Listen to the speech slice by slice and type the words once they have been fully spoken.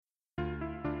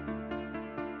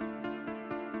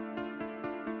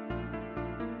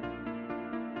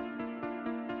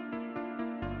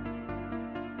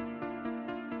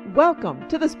Welcome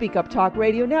to the Speak Up Talk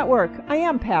Radio Network. I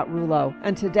am Pat Rulo,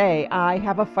 and today I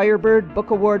have a Firebird Book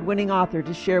Award-winning author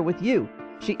to share with you.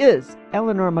 She is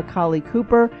Eleanor Macaulay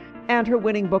Cooper, and her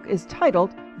winning book is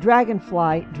titled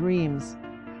Dragonfly Dreams.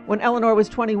 When Eleanor was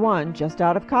 21, just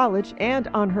out of college, and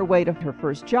on her way to her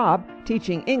first job,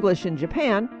 teaching English in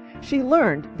Japan, she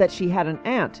learned that she had an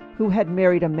aunt who had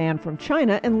married a man from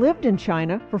China and lived in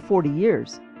China for 40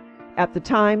 years. At the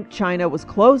time, China was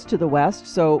closed to the West,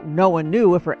 so no one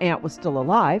knew if her aunt was still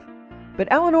alive. But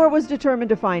Eleanor was determined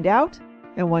to find out,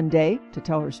 and one day to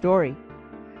tell her story.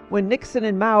 When Nixon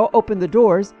and Mao opened the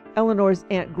doors, Eleanor's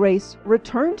Aunt Grace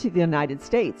returned to the United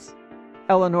States.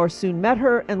 Eleanor soon met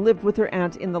her and lived with her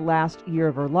aunt in the last year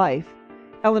of her life.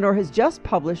 Eleanor has just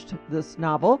published this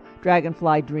novel,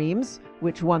 Dragonfly Dreams,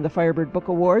 which won the Firebird Book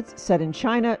Awards, set in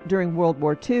China during World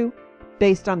War II,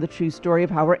 based on the true story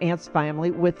of how her aunt's family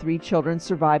with 3 children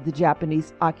survived the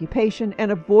Japanese occupation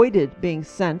and avoided being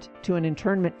sent to an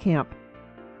internment camp.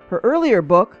 Her earlier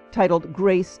book, titled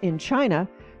Grace in China,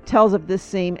 tells of this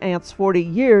same aunt's 40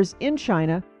 years in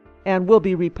China and will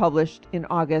be republished in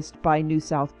August by New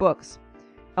South Books.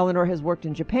 Eleanor has worked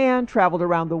in Japan, traveled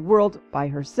around the world by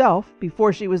herself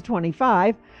before she was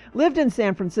 25, lived in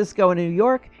San Francisco and New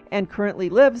York, and currently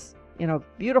lives in a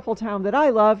beautiful town that I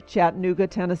love, Chattanooga,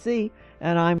 Tennessee,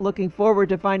 and I'm looking forward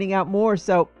to finding out more.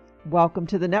 So welcome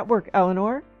to the network,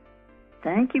 Eleanor.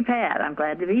 Thank you, Pat. I'm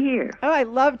glad to be here. Oh, I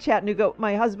love Chattanooga.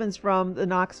 My husband's from the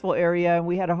Knoxville area, and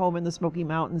we had a home in the Smoky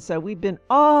Mountains, so we've been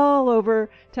all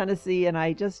over Tennessee, and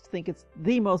I just think it's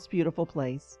the most beautiful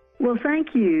place. Well,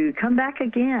 thank you. Come back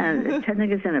again.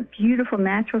 Chattanooga's in a beautiful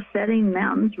natural setting,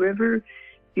 mountains, river,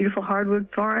 beautiful hardwood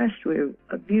forest. We're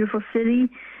a beautiful city.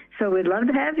 So we'd love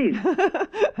to have you.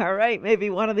 All right. Maybe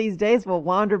one of these days we'll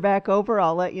wander back over.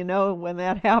 I'll let you know when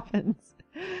that happens.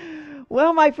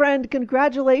 Well, my friend,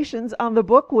 congratulations on the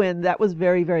book win. That was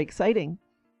very, very exciting.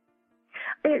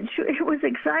 It was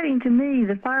exciting to me,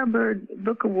 the Firebird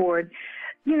Book Award.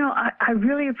 You know, I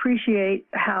really appreciate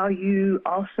how you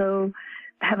also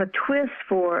have a twist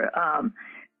for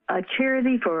a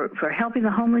charity for helping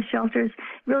the homeless shelters.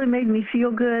 It really made me feel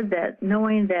good that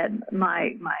knowing that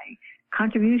my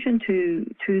contribution to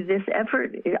this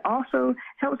effort, it also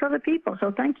helps other people.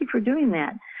 So thank you for doing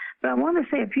that. But I want to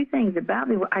say a few things about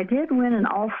me. I did win in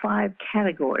all 5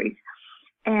 categories,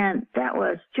 and that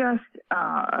was just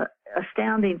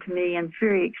astounding to me and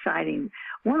very exciting.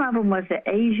 One of them was the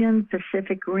Asian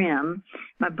Pacific Rim.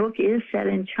 My book is set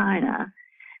in China.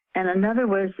 And another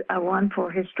was I won for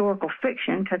historical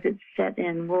fiction because it's set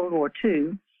in World War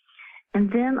II.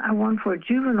 And then I won for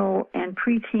juvenile and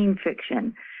preteen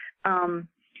fiction.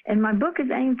 And my book is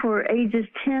aimed for ages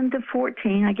 10 to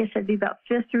 14. I guess that'd be about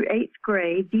 5th through 8th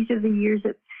grade. These are the years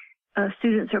that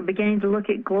students are beginning to look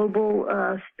at global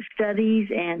studies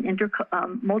and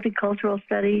multicultural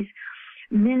studies.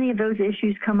 Many of those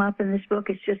issues come up in this book.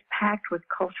 It's just packed with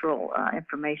cultural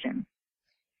information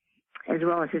as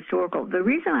well as historical. The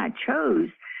reason I chose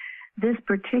this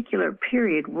particular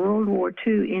period, World War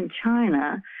II in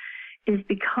China, is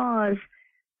because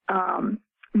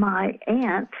my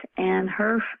aunt and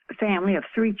her family of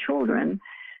 3 children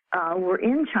were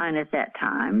in China at that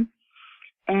time,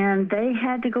 and they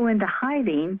had to go into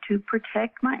hiding to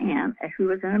protect my aunt, who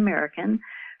was an American,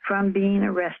 from being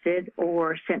arrested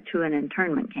or sent to an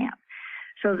internment camp.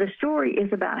 So the story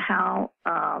is about how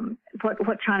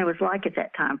what China was like at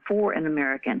that time for an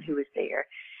American who was there.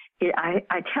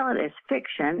 I tell it as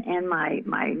fiction, and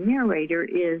my narrator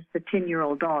is the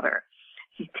 10-year-old daughter.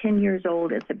 She's 10 years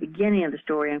old at the beginning of the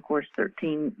story, and of course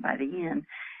 13 by the end.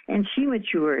 And she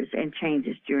matures and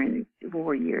changes during the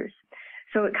war years.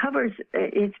 So it covers,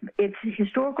 it's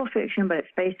historical fiction, but it's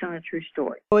based on a true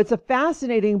story. Oh, it's a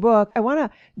fascinating book. I want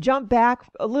to jump back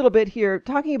a little bit here,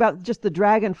 talking about just the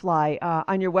dragonfly.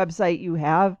 On your website, you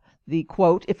have the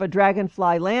quote, "If a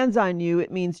dragonfly lands on you,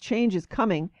 it means change is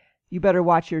coming. You better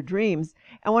watch your dreams."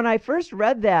 And when I first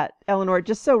read that, Eleanor, it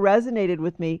just so resonated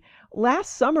with me.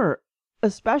 Last summer,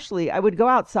 especially, I would go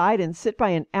outside and sit by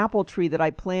an apple tree that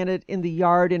I planted in the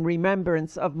yard in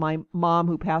remembrance of my mom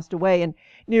who passed away. And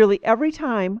nearly every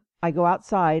time I go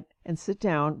outside and sit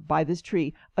down by this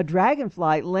tree, a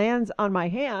dragonfly lands on my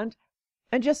hand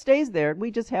and just stays there.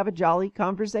 We just have a jolly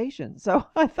conversation. So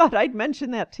I thought I'd mention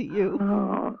that to you.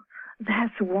 Oh,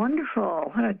 that's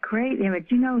wonderful. What a great image.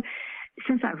 You know,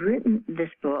 since I've written this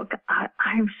book,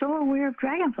 I'm so aware of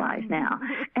dragonflies now.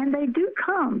 And they do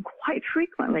come quite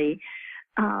frequently.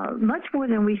 Much more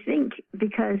than we think,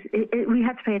 because we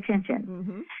have to pay attention.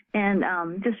 Mm-hmm.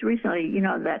 And just recently, you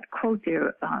know, that quote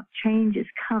there, change is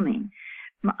coming.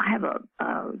 I have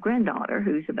a granddaughter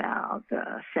who's about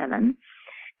 7,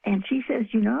 And she says,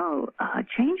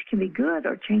 change can be good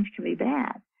or change can be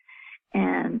bad.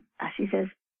 And she says,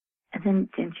 and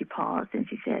then she paused and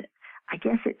she said, I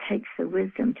guess it takes the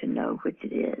wisdom to know which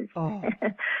it is. Oh.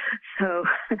 So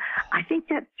I think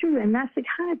that's true. And that's the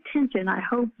kind of tension I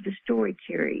hope the story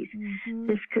carries. Mm-hmm.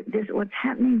 This what's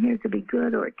happening here could be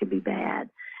good or it could be bad.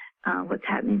 What's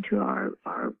happening to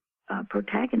our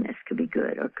protagonist could be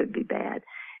good or could be bad.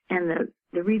 And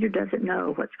the reader doesn't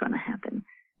know what's going to happen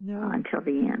until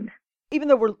the end. Even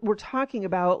though we're talking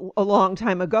about a long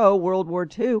time ago, World War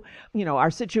II, our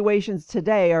situations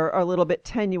today are a little bit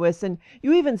tenuous. And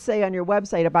you even say on your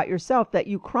website about yourself that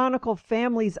you chronicle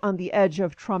families on the edge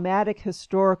of traumatic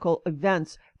historical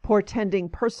events, portending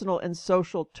personal and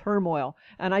social turmoil.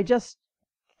 And I just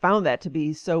found that to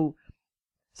be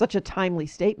such a timely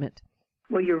statement.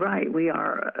 Well, you're right. We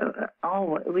are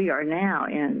now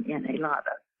in a lot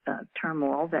of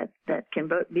turmoil that can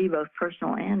be both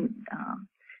personal and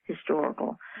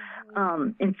historical.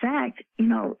 In fact,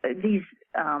 these.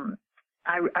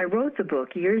 I wrote the book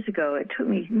years ago. It took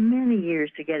me many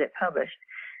years to get it published,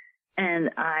 and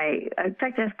in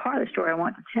fact, that's part of the story I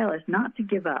want to tell is not to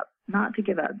give up,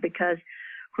 because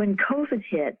when COVID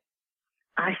hit,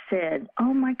 I said,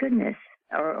 "Oh my goodness,"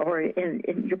 or in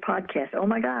your podcast, "Oh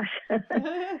my gosh!"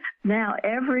 Now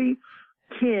every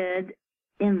kid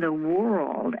in the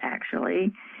world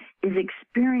actually is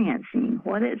experiencing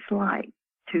what it's like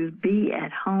to be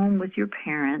at home with your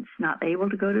parents, not able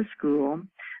to go to school,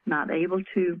 not able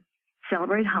to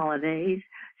celebrate holidays,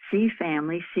 see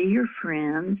family, see your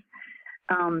friends.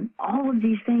 All of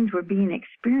these things were being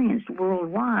experienced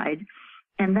worldwide,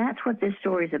 and that's what this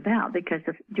story is about, because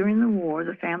during the war,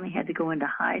 the family had to go into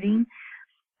hiding.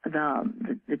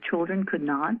 The children could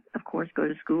not, of course, go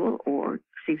to school or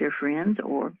see their friends,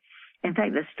 or, in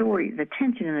fact, the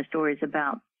tension in the story is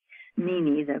about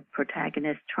Nini, the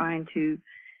protagonist, trying to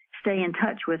stay in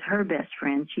touch with her best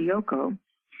friend, Chiyoko,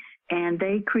 and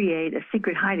they create a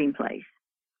secret hiding place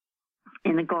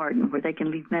in a garden where they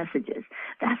can leave messages.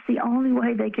 That's the only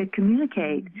way they could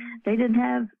communicate. They didn't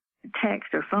have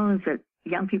text or phones that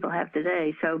young people have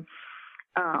today, so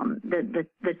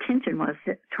the tension was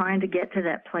trying to get to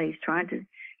that place, trying to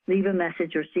leave a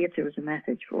message or see if there was a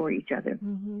message for each other.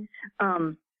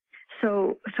 Mm-hmm.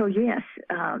 So yes,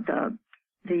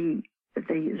 the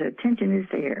tension is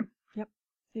there. Yep,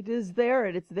 it is there,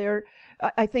 and it's there.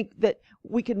 I think that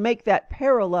we can make that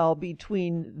parallel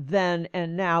between then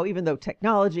and now, even though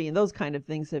technology and those kind of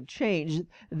things have changed.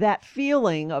 That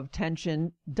feeling of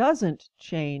tension doesn't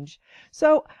change.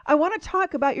 So I want to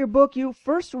talk about your book. You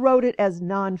first wrote it as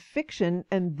nonfiction,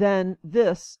 and then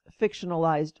this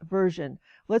fictionalized version.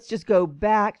 Let's just go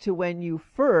back to when you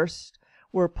first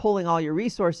were pulling all your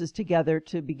resources together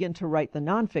to begin to write the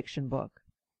nonfiction book.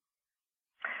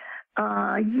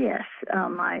 Yes,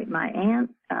 my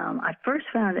aunt. I first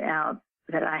found out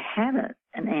that I had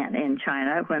an aunt in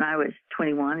China when I was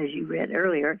 21, as you read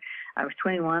earlier. I was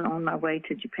 21 on my way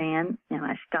to Japan, and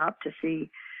I stopped to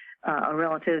see a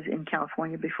relative in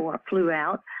California before I flew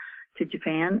out to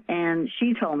Japan. And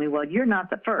she told me, "Well, you're not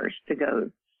the first to go."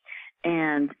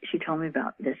 And she told me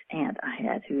about this aunt I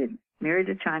had who had married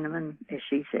a Chinaman, as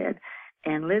she said,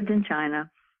 and lived in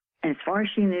China. And as far as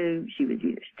she knew, she was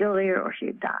either still there or she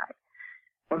had died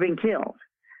or been killed.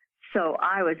 So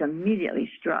I was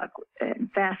immediately struck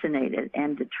and fascinated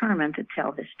and determined to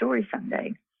tell this story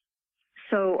someday.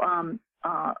 So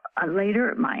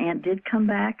later, my aunt did come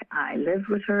back. I lived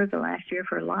with her the last year of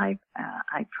her life.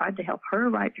 I tried to help her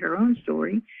write her own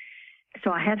story.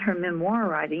 So I had her memoir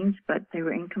writings, but they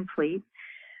were incomplete.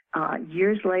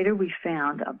 Years later, we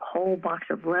found a whole box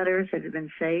of letters that had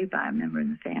been saved by a member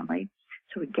in the family.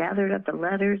 So we gathered up the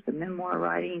letters, the memoir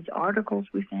writings, articles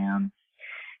we found,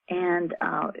 and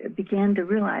began to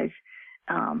realize,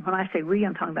 when I say we,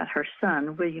 I'm talking about her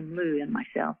son, William Liu, and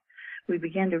myself. We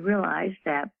began to realize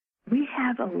that we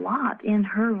have a lot in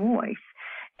her voice.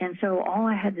 And so all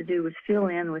I had to do was fill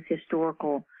in with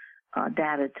historical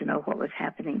data to know what was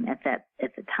happening at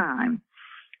the time.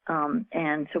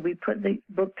 And so we put the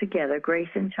book together, Grace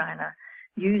in China,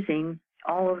 using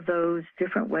all of those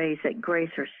different ways that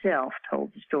Grace herself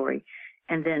told the story,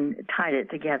 and then tied it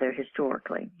together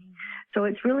historically. So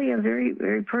it's really a very,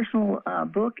 very personal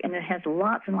book, and it has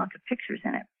lots and lots of pictures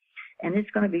in it. And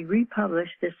it's going to be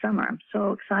republished this summer. I'm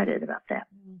so excited about that.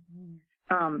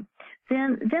 Mm-hmm.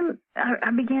 Then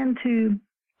I began to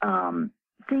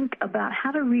think about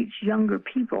how to reach younger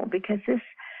people, because this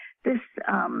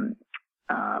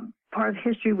part of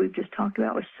history we've just talked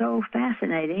about was so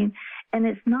fascinating, and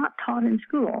it's not taught in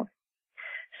schools.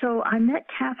 So I met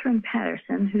Catherine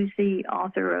Patterson, who's the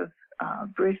author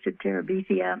of Bridge to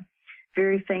Terabithia,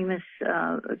 very famous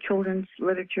children's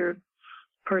literature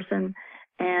person.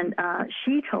 And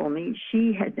she told me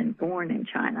she had been born in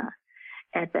China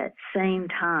at that same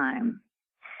time.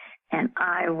 And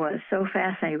I was so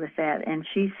fascinated with that. And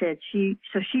she said she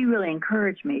really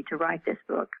encouraged me to write this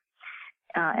book.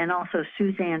 And also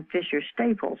Suzanne Fisher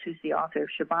Staples, who's the author of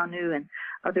Shabanu and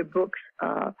other books,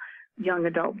 young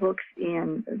adult books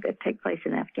that take place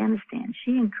in Afghanistan.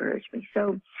 She encouraged me.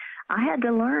 So I had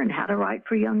to learn how to write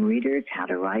for young readers, how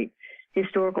to write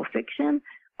historical fiction.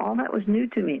 All that was new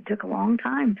to me. It took a long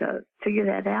time to figure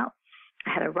that out.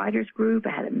 I had a writer's group.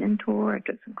 I had a mentor. I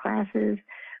took some classes.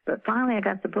 But finally I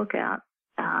got the book out,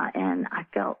 and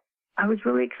I was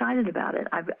really excited about it.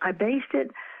 I based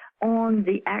it on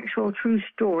the actual true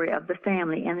story of the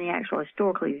family and the actual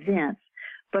historical events,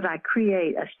 but I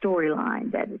create a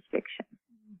storyline that is fiction.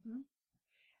 Mm-hmm.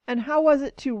 And how was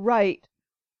it to write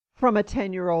from a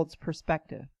 10-year-old's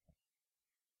perspective?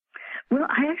 Well,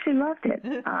 I actually loved it.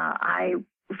 I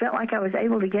felt like I was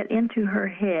able to get into her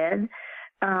head,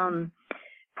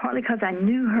 partly because I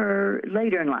knew her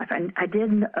later in life. I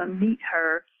did meet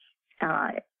her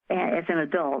as an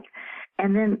adult.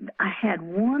 And then I had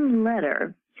one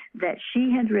letter that she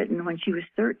had written when she was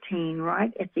 13,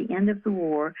 right at the end of the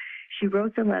war. She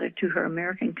wrote the letter to her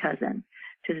American cousin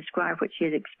to describe what she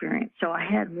had experienced. So I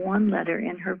had one letter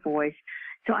in her voice.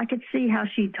 So I could see how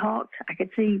she talked. I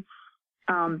could see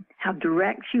how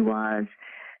direct she was,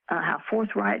 how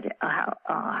forthright,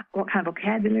 what kind of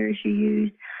vocabulary she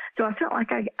used. So I felt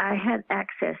like I had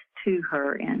access to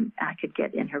her and I could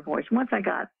get in her voice. Once I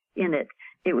got in it,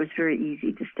 it was very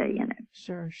easy to stay in it.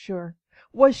 Sure.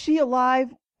 Was she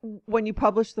alive when you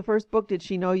published the first book? Did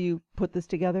she know you put this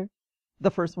together?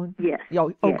 The first one? Yes.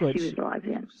 Oh, yes, good. She was alive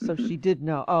then. So she did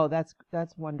know. Oh, that's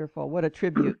wonderful. What a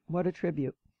tribute. What a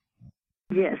tribute.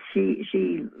 Yes,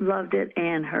 she loved it,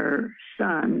 and her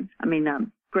son,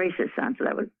 Grace's son, so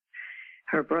that was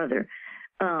her brother,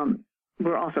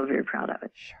 were also very proud of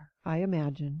it. Sure, I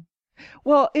imagine.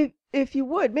 Well, if you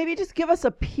would, maybe just give us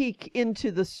a peek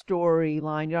into the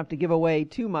storyline. You don't have to give away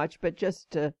too much, but just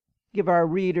to give our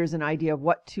readers an idea of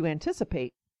what to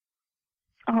anticipate.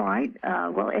 All right.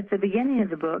 Well, at the beginning of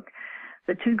the book,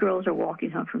 the two girls are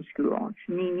walking home from school. It's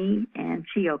Nini and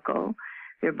Chiyoko.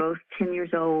 They're both 10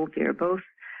 years old. They're both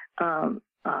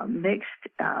mixed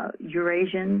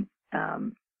Eurasian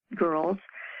girls.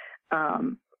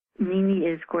 Nini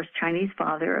is, of course, Chinese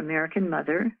father, American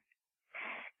mother.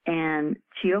 And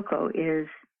Chiyoko is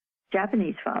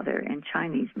Japanese father and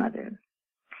Chinese mother.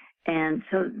 And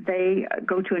so they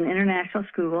go to an international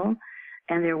school,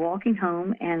 and they're walking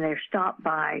home, and they're stopped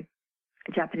by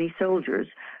Japanese soldiers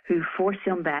who force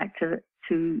them back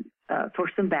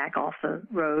force them back off the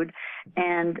road,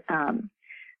 and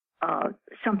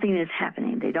something is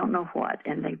happening. They don't know what,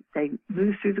 and they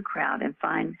move through the crowd and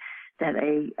find that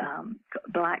a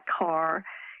black car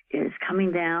is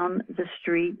coming down the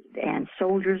street, and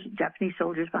Japanese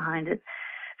soldiers behind it.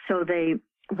 So they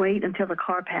wait until the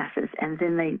car passes, and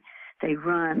then they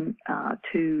run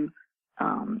through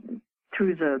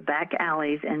the back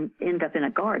alleys and end up in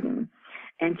a garden.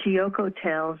 And Chiyoko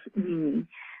tells Nini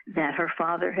that her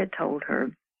father had told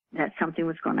her that something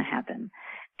was going to happen,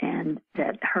 and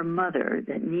that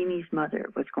Nini's mother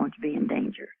was going to be in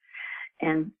danger.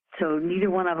 And so neither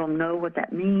one of them know what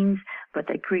that means, but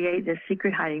they create this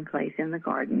secret hiding place in the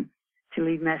garden to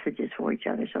leave messages for each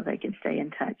other so they can stay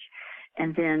in touch.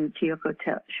 And then Chiyoko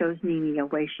shows Nini a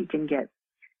way she can get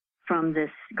from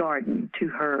this garden to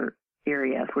her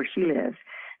area where she lives.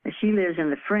 And she lives in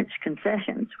the French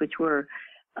concessions, which were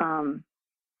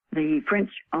the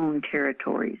French-owned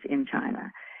territories in China.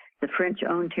 The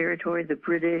French-owned territory, the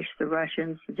British, the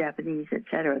Russians, the Japanese,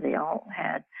 etc., they all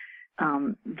had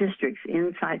districts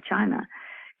inside China.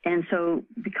 And so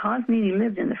because Nini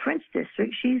lived in the French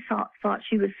district, she thought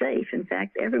she was safe. In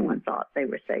fact, everyone thought they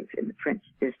were safe in the French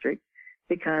district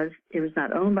because it was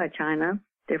not owned by China,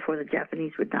 therefore the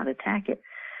Japanese would not attack it.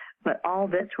 But all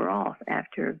bets were off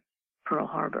after Pearl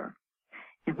Harbor.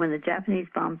 And when the Japanese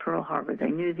bombed Pearl Harbor,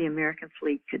 they knew the American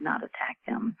fleet could not attack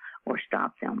them or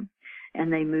stop them.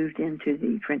 And they moved into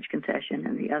the French concession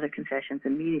and the other concessions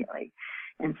immediately.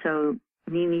 And so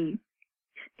Nini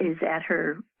is at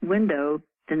her window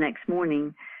the next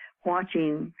morning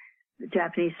watching the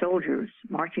Japanese soldiers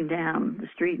marching down the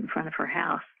street in front of her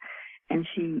house. And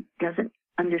she doesn't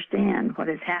understand what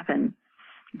has happened,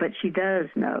 but she does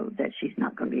know that she's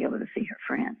not going to be able to see her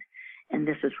friend. And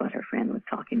this is what her friend was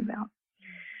talking about.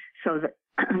 So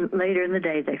later in the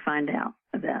day, they find out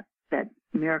that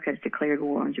America has declared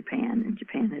war on Japan, and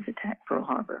Japan has attacked Pearl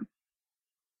Harbor.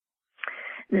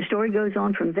 And the story goes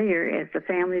on from there as the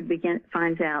family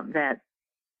finds out that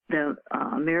the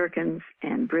Americans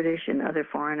and British and other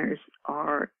foreigners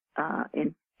are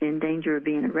in danger of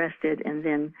being arrested and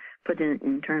then put in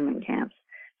internment camps.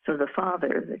 So the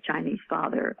father, the Chinese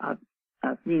father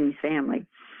of Nini's family,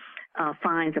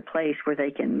 finds a place where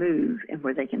they can move and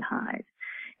where they can hide.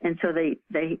 And so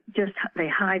they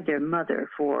hide their mother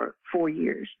for 4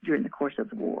 years during the course of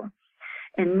the war.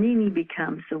 And Nini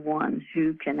becomes the one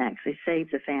who can actually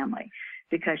save the family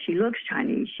because she looks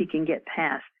Chinese. She can get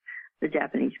past the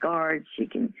Japanese guards.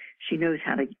 She knows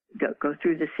how to go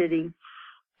through the city,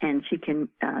 and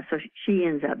so she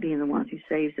ends up being the one who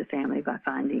saves the family by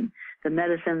finding the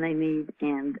medicine they need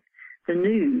and the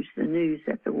news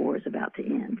that the war is about to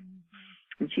end.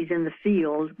 And she's in the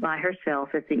field by herself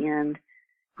at the end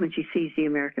when she sees the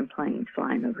American planes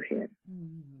flying overhead.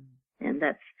 And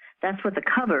that's what the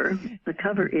cover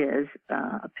is,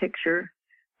 a picture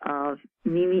of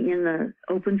Nini in the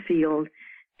open field,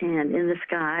 and in the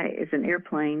sky is an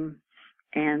airplane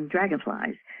and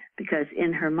dragonflies, because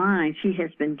in her mind she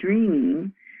has been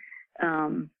dreaming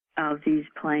of these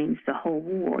planes the whole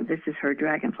war. This is her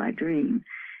dragonfly dream.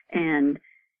 And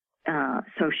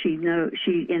so she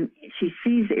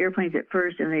sees the airplanes at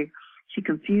first, and she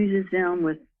confuses them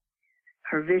with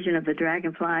her vision of the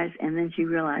dragonflies, and then she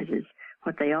realizes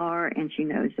what they are, and she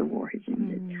knows the war has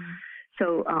ended.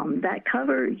 So that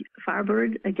cover,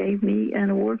 Firebird gave me an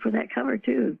award for that cover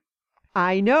too.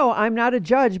 I know I'm not a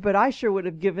judge, but I sure would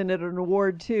have given it an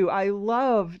award too. I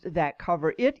loved that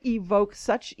cover. It evokes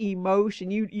such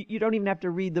emotion. You don't even have to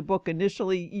read the book.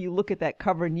 Initially, you look at that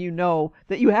cover and you know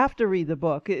that you have to read the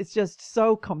book. It's just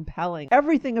so compelling.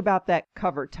 Everything about that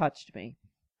cover touched me.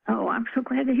 Oh, I'm so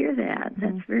glad to hear that.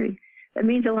 That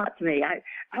means a lot to me.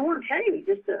 I want to tell you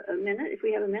just a minute, if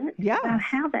we have a minute, about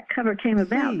how that cover came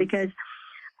about, because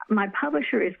my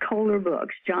publisher is Kohler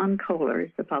Books. John Kohler is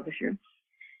the publisher.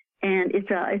 And it's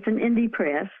an indie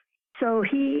press. So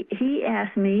he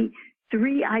asked me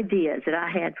 3 ideas that I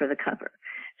had for the cover.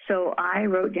 So I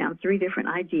wrote down 3 different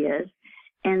ideas,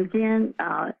 and then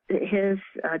his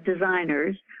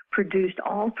designers produced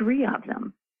all 3 of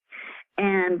them.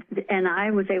 And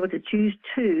I was able to choose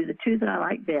 2, the 2 that I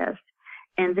liked best.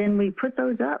 And then we put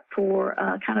those up for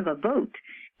kind of a vote,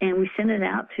 and we sent it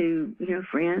out to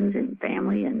friends and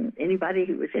family and anybody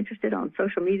who was interested on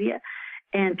social media,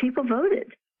 and people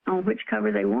voted on which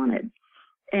cover they wanted.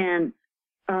 And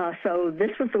so this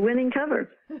was the winning cover.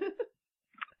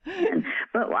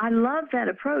 But I love that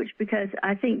approach because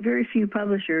I think very few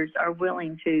publishers are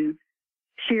willing to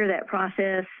share that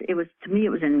process. To me, it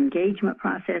was an engagement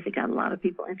process. It got a lot of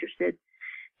people interested,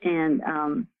 and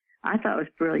I thought it was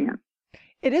brilliant.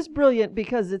 It is brilliant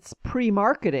because it's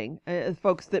pre-marketing.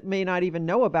 Folks that may not even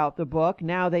know about the book,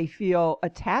 now they feel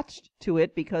attached to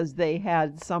it because they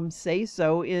had some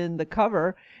say-so in the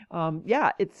cover.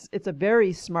 It's a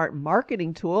very smart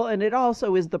marketing tool, and it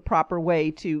also is the proper way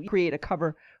to create a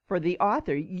cover for the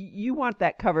author. You want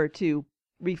that cover to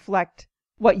reflect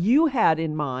what you had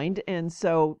in mind, and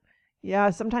so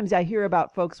sometimes I hear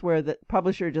about folks where the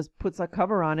publisher just puts a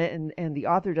cover on it and the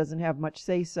author doesn't have much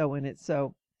say-so in it.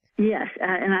 So yes,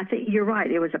 and I think you're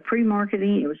right. It was a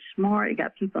pre-marketing. It was smart. It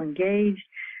got people engaged.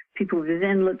 People were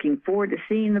then looking forward to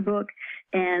seeing the book.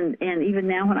 And even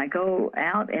now when I go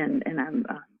out and I'm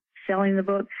selling the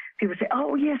book, people say,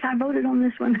 oh, yes, I voted on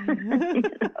this one,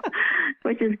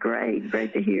 which is great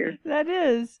to hear. That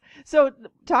is. So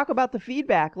talk about the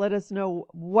feedback. Let us know,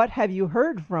 what have you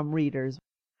heard from readers?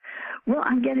 Well,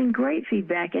 I'm getting great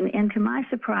feedback. And to my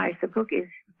surprise, the book is,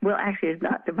 well, actually, it's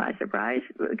not to my surprise,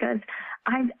 because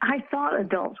I thought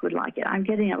adults would like it. I'm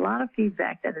getting a lot of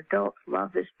feedback that adults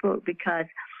love this book because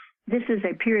this is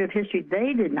a period of history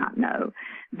they did not know.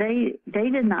 They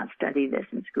did not study this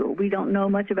in school. We don't know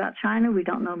much about China. We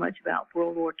don't know much about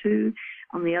World War II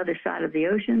on the other side of the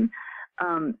ocean.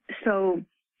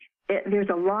 There's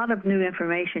a lot of new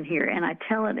information here, and I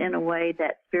tell it in a way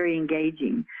that's very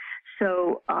engaging.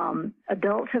 So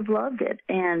adults have loved it,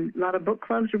 and a lot of book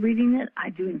clubs are reading it.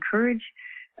 I do encourage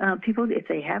people, if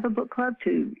they have a book club,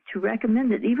 to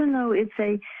recommend it. Even though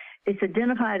it's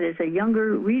identified as a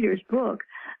younger reader's book,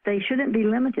 they shouldn't be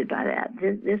limited by that.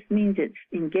 This means it's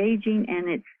engaging, and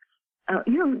it's,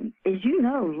 as you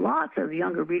know, lots of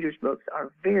younger readers' books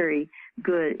are very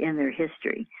good in their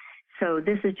history. So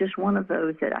this is just one of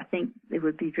those that I think it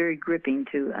would be very gripping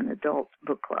to an adult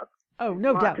book club. Oh,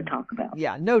 no doubt. To talk about.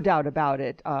 Yeah, no doubt about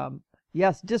it.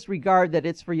 Yes, disregard that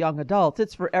it's for young adults.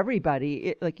 It's for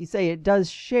everybody. Like you say, it does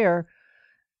share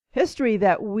history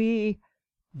that we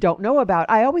don't know about.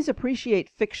 I always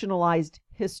appreciate fictionalized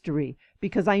history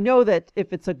because I know that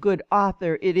if it's a good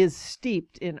author, it is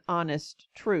steeped in honest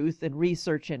truth and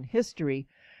research and history.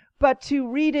 but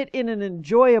to read it in an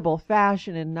enjoyable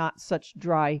fashion and not such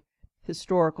dry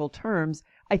historical terms,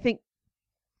 I think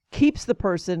keeps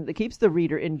the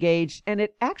reader engaged, and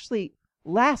it actually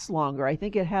lasts longer. I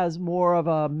think it has more of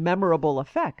a memorable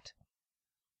effect.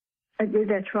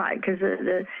 That's right, because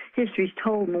the history is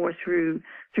told more through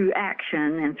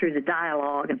action and through the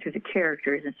dialogue and through the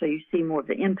characters, and so you see more of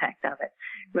the impact of it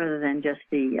rather than just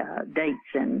the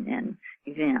dates and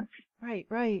events.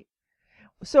 Right.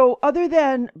 So other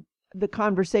than the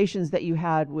conversations that you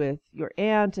had with your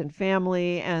aunt and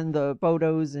family and the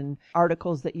photos and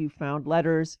articles that you found,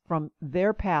 letters from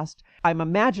their past, I'm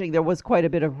imagining there was quite a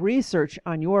bit of research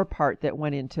on your part that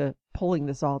went into pulling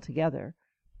this all together.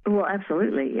 Well,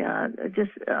 absolutely.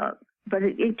 But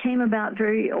it came about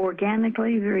very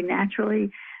organically, very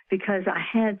naturally, because I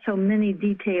had so many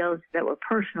details that were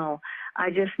personal. I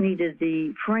just needed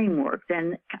the framework.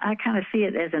 Then I kind of see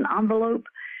it as an envelope.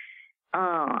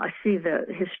 I see the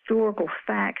historical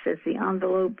facts as the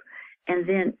envelope, and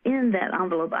then in that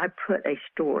envelope, I put a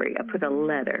story. I put a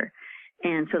letter.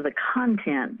 And so the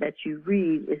content that you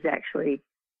read is actually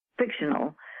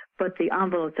fictional, but the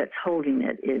envelope that's holding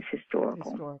it is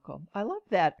historical. I love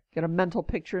that. Get a mental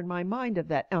picture in my mind of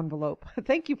that envelope.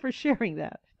 Thank you for sharing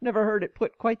that. Never heard it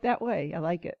put quite that way. I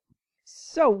like it.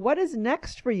 So what is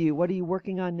next for you? What are you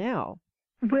working on now?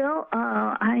 Well,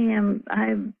 I'm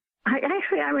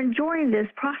enjoying this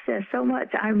process so much.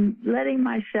 I'm letting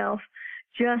myself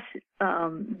just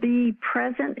be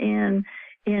present in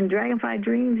Dragonfly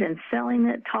Dreams and selling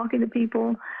it, talking to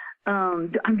people.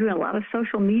 I'm doing a lot of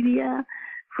social media,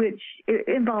 which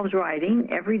involves writing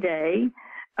every day,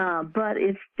 but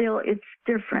it's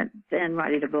different than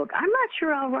writing a book. I'm not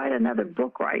sure I'll write another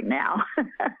book right now.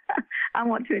 I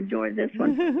want to enjoy this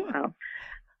one for a while.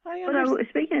 But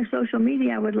speaking of social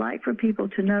media, I would like for people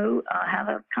to know how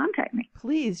to contact me.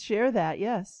 Please share that,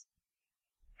 yes.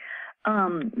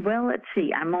 Well, let's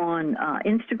see. I'm on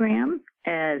Instagram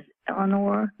as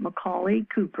Eleanor Macaulay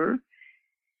Cooper.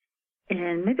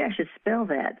 And maybe I should spell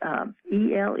that,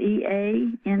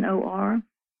 ELEANOR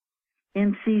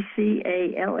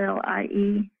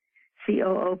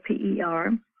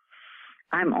MCCALLIECOOPER.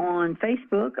 I'm on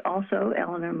Facebook, also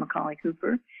Eleanor Macaulay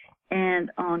Cooper,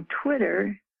 and on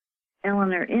Twitter,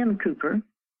 Eleanor M. Cooper.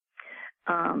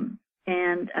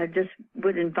 And I just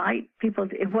would invite people,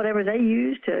 whatever they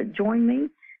use, to join me.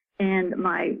 And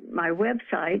my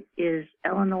website is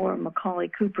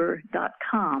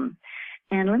eleanormacaulaycooper.com.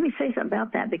 And let me say something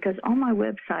about that, because on my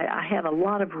website, I have a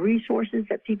lot of resources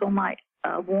that people might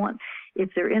want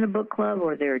if they're in a book club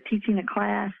or they're teaching a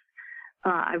class.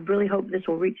 I really hope this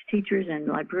will reach teachers and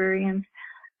librarians.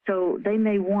 So they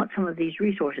may want some of these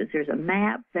resources. There's a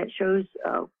map that shows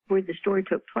where the story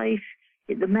took place.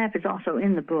 The map is also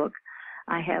in the book.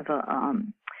 I have a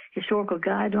historical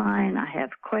guideline. I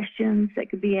have questions that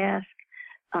could be asked,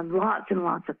 lots and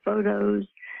lots of photos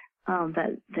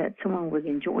that someone would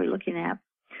enjoy looking at.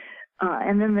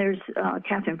 And then there's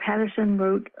Catherine Patterson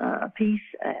wrote a piece,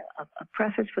 a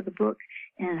preface for the book,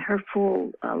 and her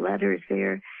full letter is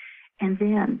there. And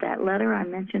then that letter I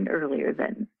mentioned earlier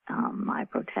that my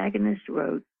protagonist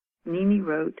wrote, Nini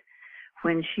wrote,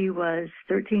 when she was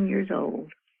 13 years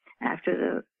old after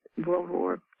the World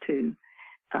War II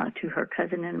to her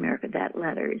cousin in America. That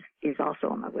letter is also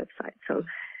on my website. So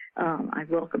I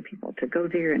welcome people to go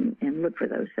there and look for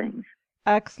those things.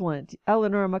 Excellent.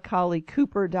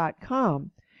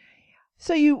 EleanorMacaulayCooper.com.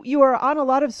 So you are on a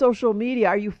lot of social media.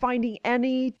 Are you finding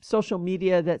any social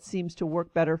media that seems to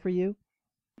work better for you?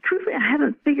 Truthfully, I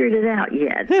haven't figured it out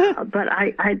yet, but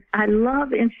I love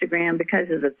Instagram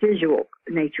because of the visual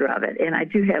nature of it, and I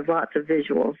do have lots of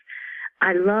visuals.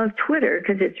 I love Twitter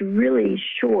because it's really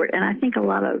short, and I think a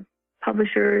lot of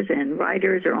publishers and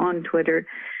writers are on Twitter,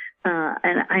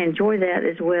 and I enjoy that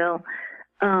as well.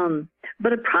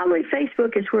 But probably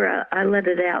Facebook is where I let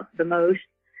it out the most.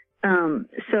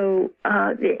 So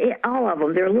all of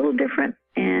them, they're a little different,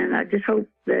 and I just hope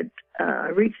that I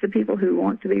reach the people who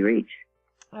want to be reached.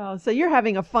 Oh, so you're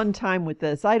having a fun time with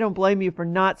this. I don't blame you for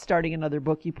not starting another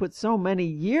book. You put so many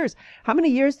years. How many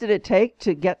years did it take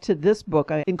to get to this book,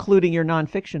 including your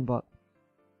nonfiction book?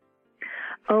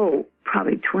 Oh,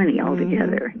 probably 20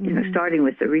 altogether, starting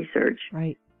with the research.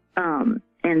 Right. And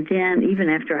then even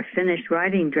after I finished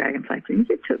writing Dragonfly Dreams,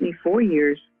 it took me 4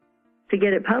 years to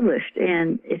get it published.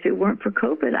 And if it weren't for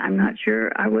COVID, I'm not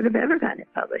sure I would have ever gotten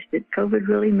it published. COVID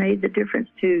really made the difference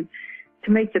to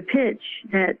make the pitch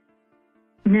that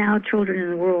now children in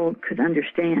the world could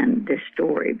understand this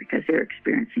story because they're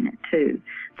experiencing it too.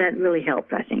 That really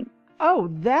helped, I think. Oh,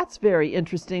 that's very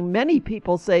interesting. Many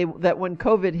people say that when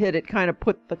COVID hit, it kind of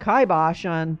put the kibosh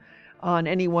on on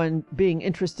anyone being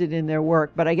interested in their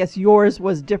work, but I guess yours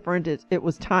was different. It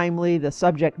was timely. The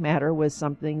subject matter was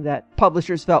something that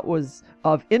publishers felt was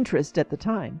of interest at the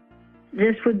time.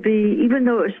 This would be, even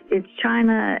though it's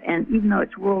China and even though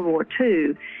it's World War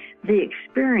II, the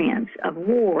experience of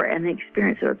war and the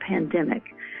experience of a pandemic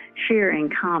share in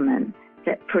common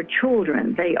that for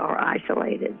children, they are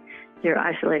isolated. They're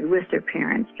isolated with their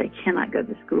parents. They cannot go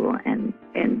to school and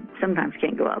sometimes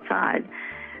can't go outside.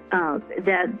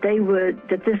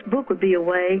 That this book would be a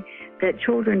way that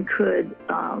children could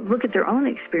look at their own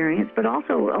experience, but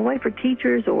also a way for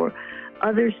teachers or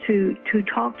others to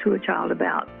talk to a child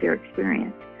about their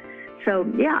experience. So,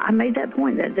 yeah, I made that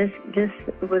point that this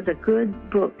was a good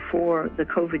book for the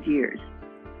COVID years.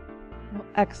 Well,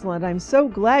 excellent. I'm so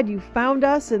glad you found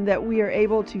us and that we are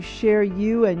able to share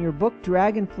you and your book,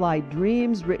 Dragonfly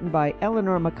Dreams, written by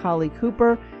Eleanor Macaulay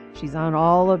Cooper. She's on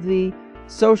all of the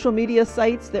social media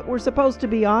sites that we're supposed to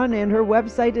be on, and her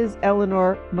website is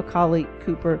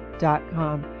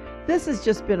eleanormacaulaycooper.com. This has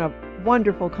just been a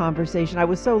wonderful conversation. I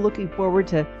was so looking forward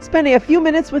to spending a few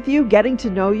minutes with you, getting to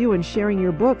know you, and sharing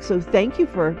your book. So thank you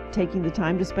for taking the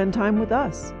time to spend time with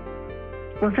us.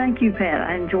 Well, thank you, Pat.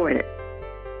 I enjoyed it.